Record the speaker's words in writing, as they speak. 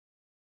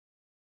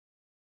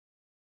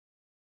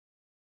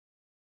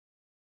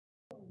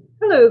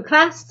Hello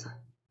class!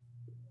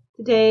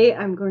 Today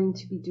I'm going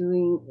to be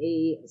doing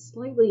a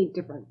slightly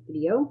different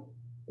video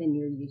than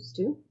you're used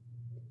to.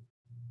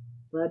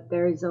 But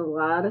there's a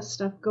lot of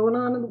stuff going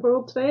on in the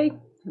world today,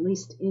 at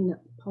least in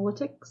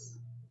politics.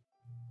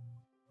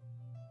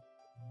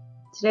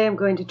 Today I'm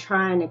going to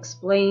try and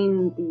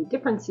explain the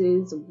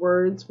differences of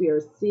words we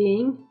are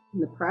seeing in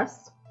the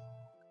press.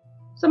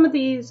 Some of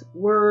these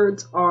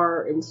words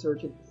are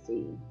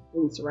insurgency,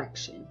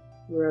 insurrection,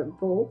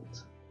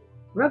 revolt,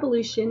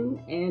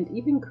 revolution, and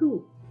even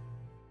coup.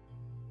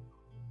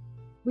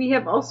 We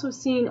have also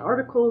seen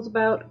articles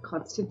about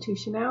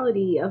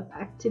constitutionality of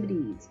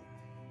activities,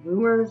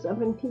 rumors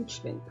of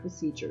impeachment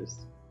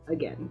procedures,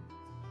 again,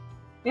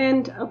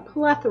 and a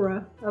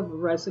plethora of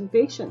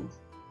resignations,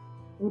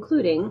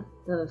 including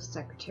the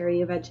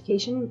Secretary of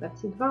Education,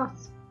 Betsy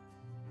DeVos.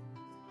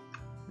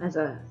 As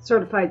a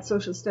certified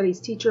social studies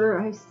teacher,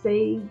 I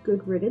say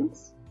good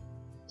riddance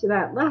to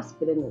that last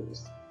bit of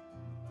news.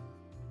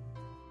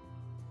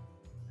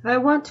 I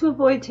want to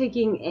avoid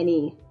taking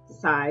any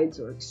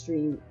sides or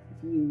extreme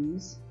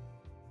views.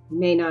 You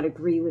may not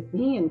agree with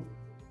me, and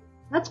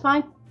that's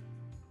fine.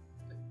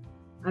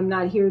 I'm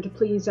not here to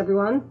please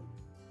everyone.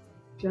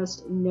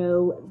 Just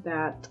know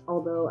that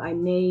although I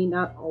may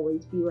not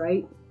always be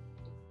right,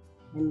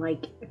 and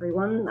like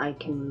everyone, I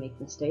can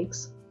make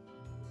mistakes,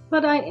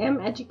 but I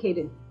am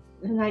educated,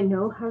 and I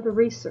know how to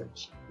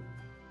research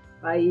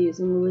by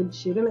using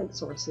legitimate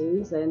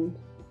sources and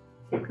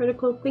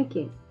critical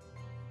thinking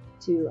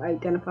to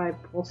identify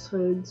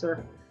falsehoods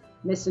or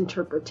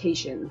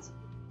misinterpretations.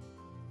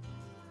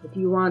 If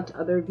you want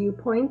other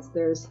viewpoints,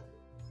 there's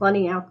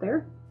plenty out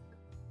there,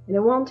 and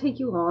it won't take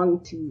you long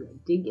to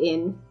dig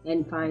in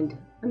and find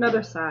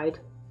another side,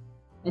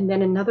 and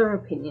then another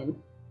opinion,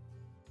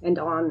 and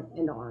on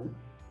and on.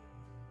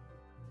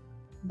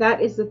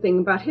 That is the thing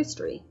about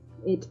history.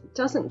 It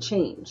doesn't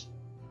change,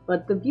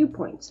 but the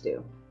viewpoints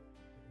do,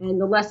 and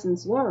the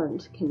lessons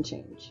learned can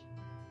change.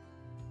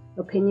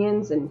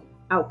 Opinions and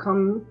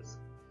outcomes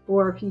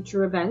for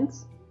future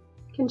events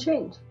can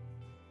change.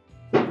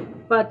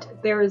 But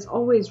there is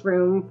always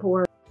room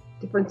for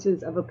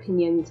differences of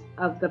opinions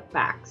of the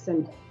facts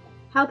and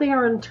how they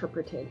are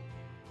interpreted.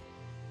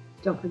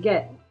 Don't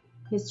forget,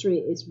 history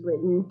is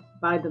written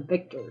by the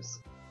victors.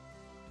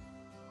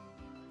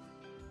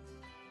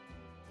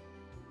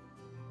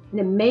 And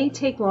it may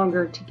take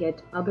longer to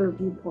get other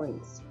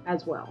viewpoints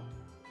as well.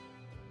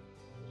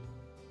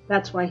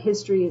 That's why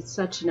history is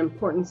such an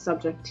important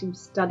subject to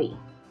study.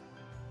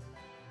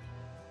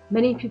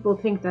 Many people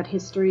think that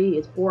history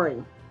is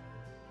boring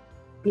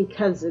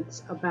because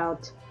it's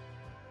about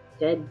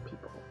dead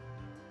people.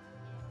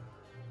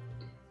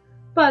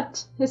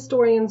 But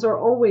historians are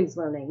always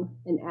learning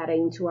and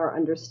adding to our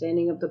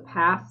understanding of the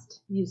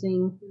past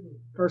using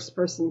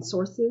first-person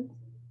sources,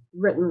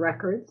 written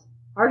records,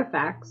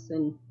 artifacts,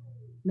 and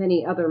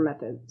many other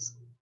methods.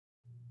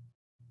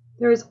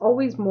 There is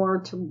always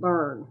more to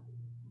learn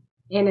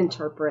and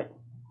interpret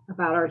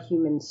about our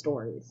human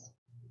stories.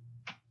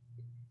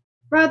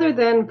 Rather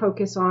than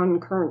focus on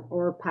current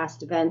or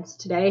past events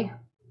today,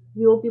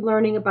 we will be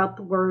learning about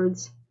the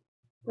words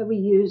that we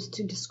use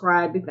to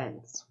describe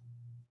events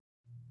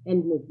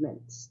and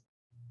movements.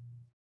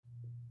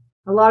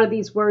 A lot of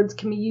these words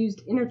can be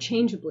used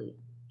interchangeably,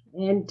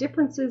 and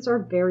differences are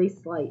very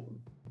slight.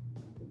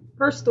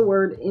 First, the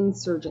word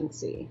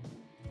insurgency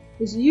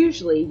is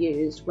usually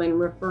used when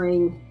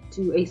referring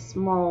to a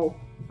small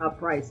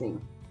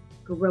uprising,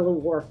 guerrilla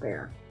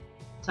warfare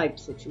type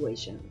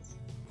situations.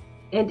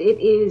 And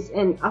it is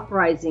an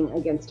uprising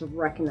against a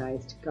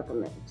recognized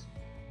government.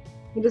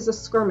 It is a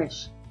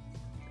skirmish.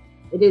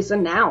 It is a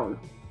noun.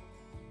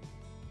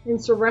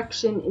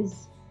 Insurrection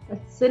is a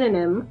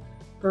synonym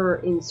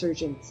for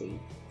insurgency,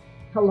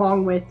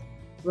 along with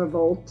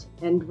revolt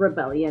and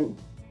rebellion,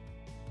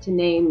 to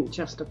name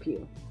just a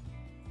few.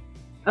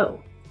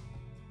 Oh,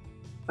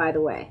 by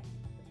the way,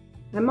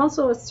 I'm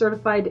also a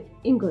certified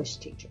English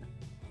teacher,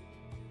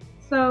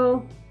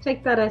 so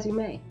take that as you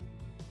may.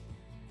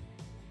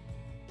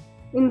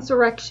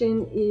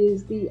 Insurrection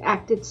is the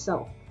act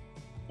itself,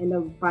 and a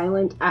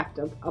violent act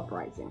of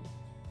uprising.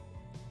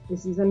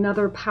 This is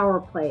another power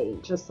play,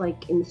 just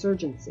like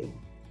insurgency.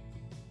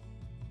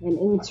 An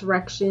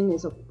insurrection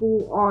is a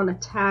full-on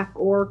attack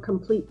or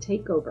complete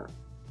takeover.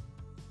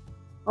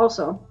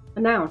 Also, a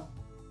noun,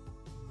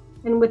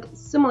 and with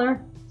similar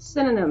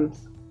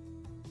synonyms,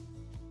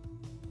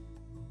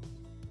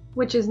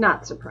 which is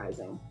not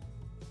surprising.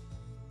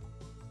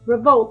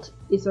 Revolt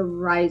is a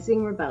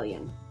rising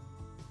rebellion.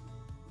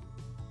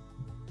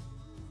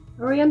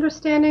 Are we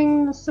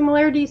understanding the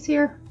similarities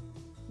here?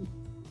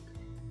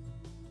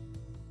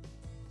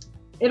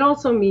 It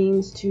also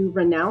means to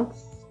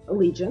renounce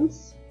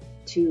allegiance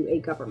to a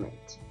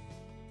government.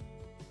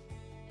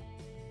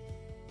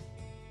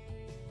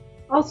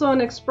 Also an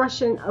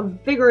expression of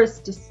vigorous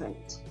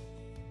dissent.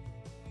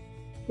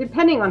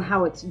 Depending on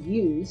how it's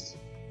used,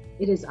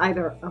 it is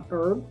either a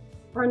verb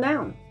or a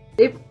noun.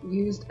 If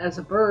used as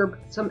a verb,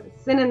 some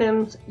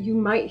synonyms you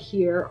might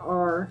hear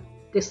are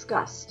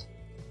disgust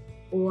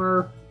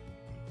or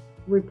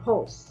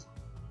repulse,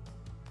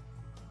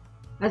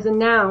 As a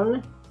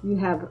noun, you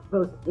have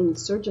both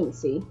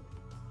insurgency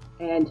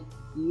and,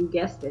 you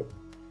guessed it,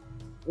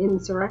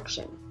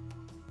 insurrection.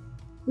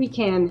 We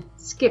can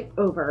skip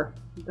over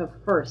the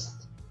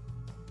first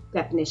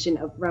definition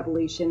of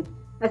revolution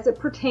as it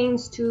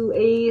pertains to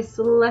a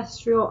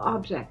celestial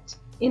object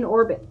in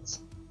orbit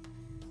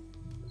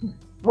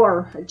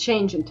or a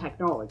change in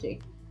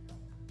technology.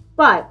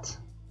 But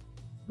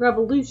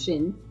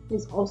revolution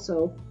is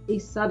also a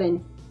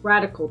sudden,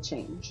 radical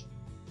change,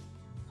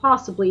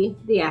 possibly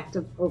the act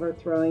of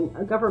overthrowing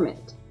a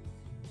government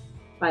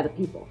by the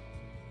people,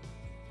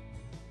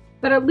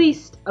 but at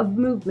least a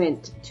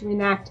movement to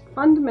enact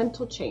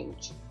fundamental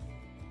change.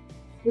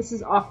 This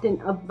is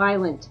often a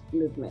violent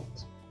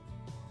movement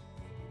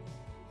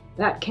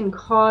that can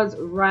cause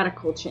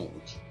radical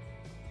change.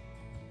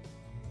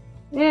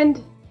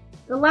 And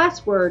the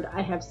last word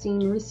I have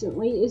seen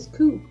recently is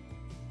coup,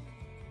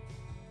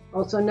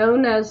 also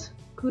known as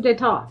coup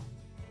d'etat,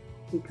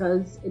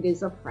 because it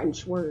is a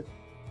French word.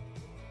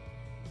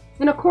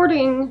 And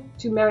according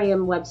to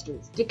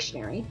Merriam-Webster's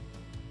Dictionary,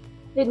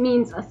 it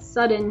means a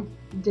sudden,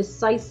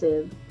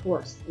 decisive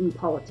force in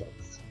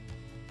politics.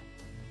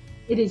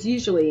 It is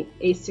usually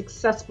a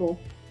successful,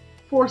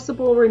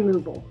 forcible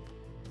removal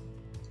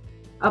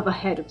of a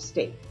head of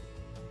state,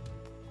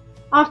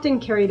 often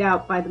carried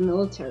out by the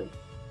military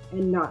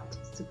and not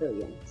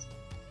civilians.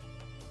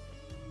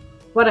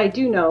 What I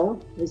do know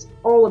is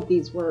all of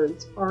these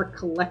words are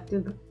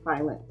collective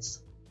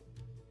violence.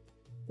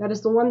 That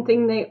is the one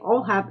thing they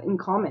all have in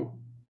common.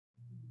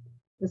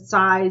 The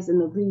size and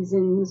the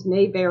reasons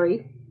may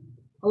vary,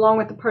 along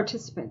with the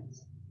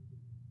participants,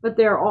 but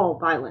they're all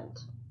violent.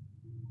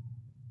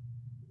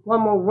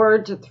 One more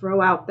word to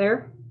throw out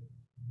there: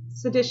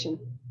 sedition.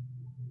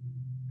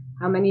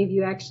 How many of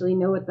you actually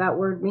know what that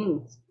word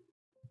means?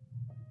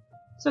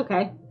 It's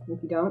okay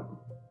if you don't.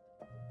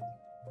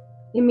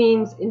 It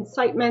means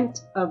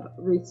incitement of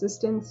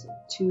resistance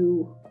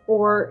to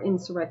or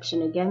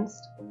insurrection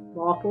against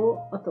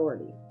lawful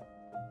authority.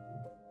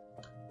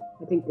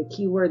 I think the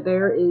key word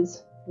there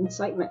is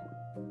incitement.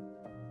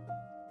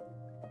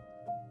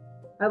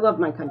 I love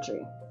my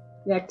country.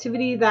 The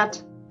activity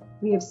that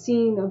we have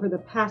seen over the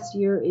past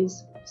year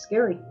is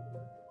scary.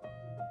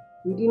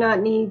 We do not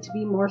need to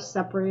be more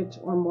separate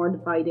or more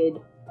divided.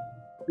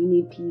 We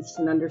need peace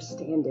and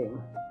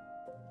understanding.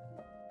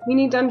 We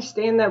need to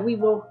understand that we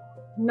will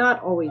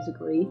not always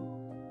agree,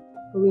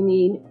 but we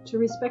need to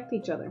respect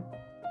each other.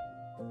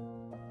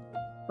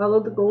 Follow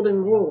the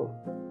golden rule.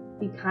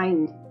 Be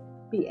kind.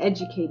 Be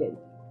educated.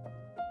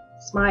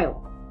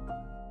 Smile.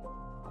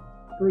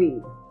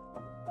 Breathe.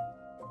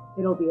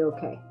 It'll be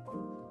okay.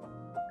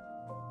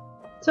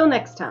 Till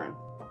next time.